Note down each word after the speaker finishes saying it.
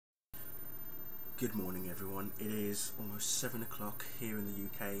Good morning everyone, it is almost 7 o'clock here in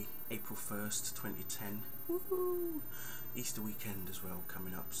the UK, April 1st 2010, woohoo! Easter weekend as well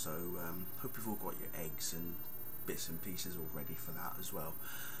coming up, so hope you've all got your eggs and bits and pieces all ready for that as well.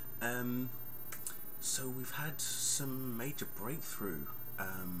 So we've had some major breakthrough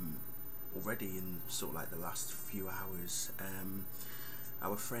already in sort of like the last few hours.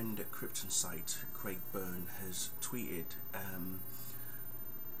 Our friend at Krypton site, Craig Byrne, has tweeted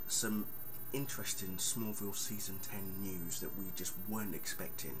some interesting Smallville season 10 news that we just weren't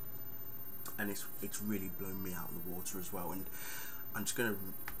expecting, and it's really blown me out of the water as well, and I'm just going to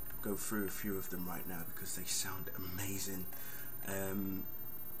go through a few of them right now because they sound amazing.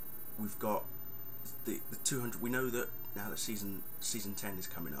 We've got the 200. We know that now that season 10 is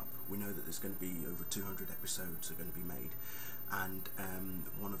coming up, we know that there's going to be over 200 episodes are going to be made, and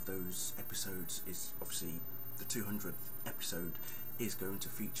one of those episodes is obviously the 200th episode is going to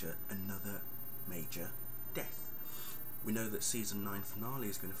feature another major death. We know that season 9 finale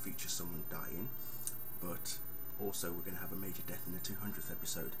is going to feature someone dying, but also we're going to have a major death in the 200th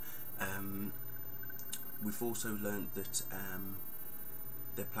episode. We've also learned that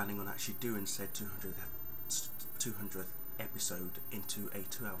they're planning on actually doing said 200th episode into a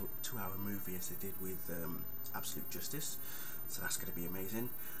two-hour movie, as they did with Absolute Justice, so that's going to be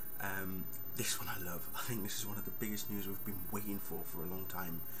amazing. This one I love. I think this is one of the biggest news we've been waiting for a long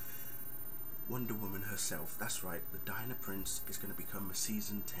time. Wonder Woman herself, that's right, the Diana Prince is going to become a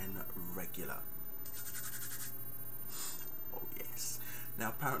season 10 regular. Oh yes. Now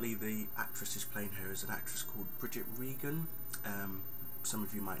apparently the actress is playing her as an actress called Bridget Regan. Some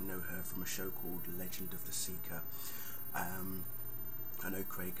of you might know her from a show called Legend of the Seeker. I know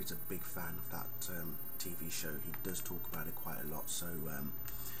Craig is a big fan of that TV show. He does talk about it quite a lot, so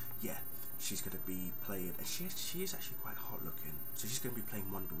yeah, she's going to be playing, and she is actually quite hot looking, so she's going to be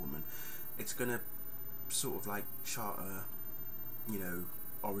playing Wonder Woman. It's going to sort of like charter, you know,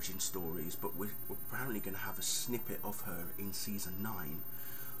 origin stories, but we're apparently going to have a snippet of her in season 9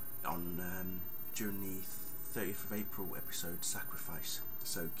 on during the 30th of April episode Sacrifice,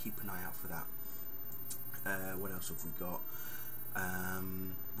 so keep an eye out for that. What else have we got?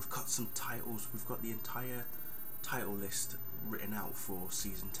 We've got some titles. We've got the entire title list written out for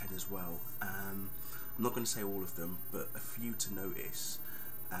season 10 as well. I'm not going to say all of them, but a few to notice.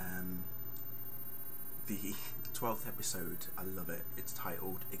 The 12th episode, I love it. It's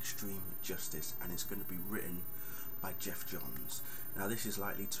titled Extreme Justice, and it's going to be written by Jeff Johns. Now this is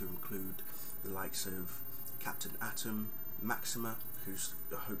likely to include the likes of Captain Atom, Maxima, who's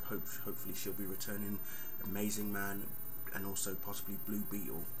hopefully she'll be returning, Amazing Man, and also possibly Blue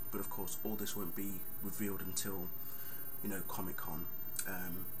Beetle. But of course all this won't be revealed until, you know, Comic-Con.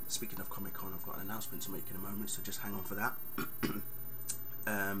 Speaking of Comic-Con, I've got an announcement to make in a moment, so just hang on for that.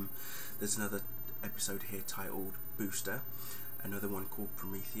 There's another episode here titled Booster, another one called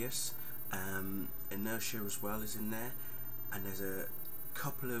Prometheus, Inertia as well is in there, and there's a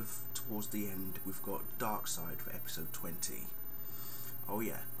couple of, towards the end, we've got Darkseid for episode 20. Oh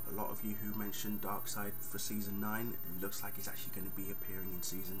yeah, a lot of you who mentioned Darkseid for season 9, it looks like it's actually going to be appearing in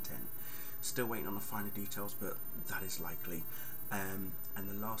season 10. Still waiting on the finer details, but that is likely. And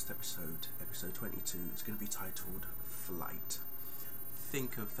the last episode, episode 22, is going to be titled Flight.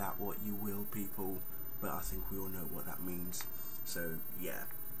 Think of that what you will, people, but I think we all know what that means. So yeah,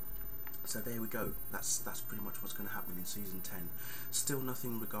 so there we go. That's pretty much what's going to happen in season 10. Still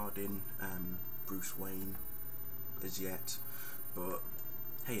nothing regarding Bruce Wayne as yet, but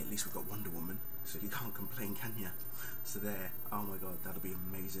hey, at least we've got Wonder Woman, so you can't complain, can you? So there, oh my god, that'll be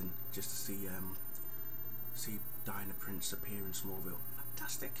amazing just to see Diana Prince appear in Smallville.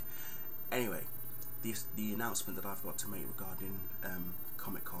 Fantastic. Anyway, the announcement that I've got to make regarding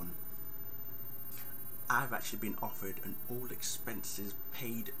Comic-Con, I've actually been offered an all expenses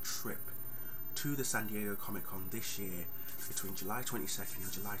paid trip to the San Diego Comic-Con this year between July 22nd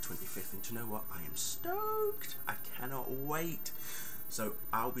and July 25th, and do you know what? I am stoked. I cannot wait. So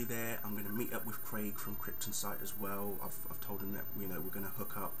I'll be there. I'm going to meet up with Craig from Krypton site as well. I've told him that, you know, we're going to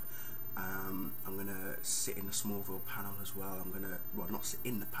hook up. I'm going to sit in the Smallville panel as well. I'm going to, well, not sit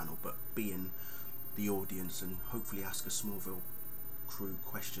in the panel, but be in the audience and hopefully ask a Smallville crew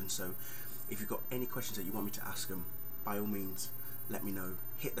questions. So if you've got any questions that you want me to ask them, by all means let me know.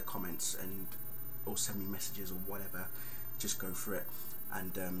 Hit the comments and or send me messages or whatever. Just go for it,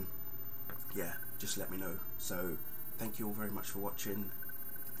 and yeah, just let me know. So thank you all very much for watching.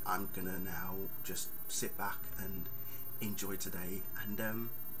 I'm gonna now just sit back and enjoy today, and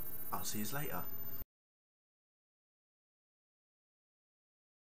I'll see you later.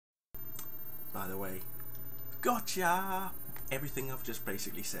 By the way, gotcha! everything I've just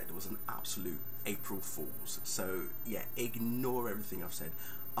basically said was an absolute April Fool's. So yeah, ignore everything I've said.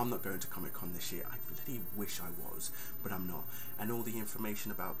 I'm not going to Comic Con this year. I bloody wish I was, but I'm not. And all the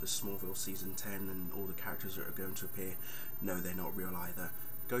information about the Smallville Season 10 and all the characters that are going to appear, no, they're not real either.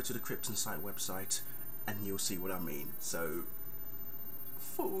 Go to the Krypton site website and you'll see what I mean. So,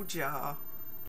 fooled ya.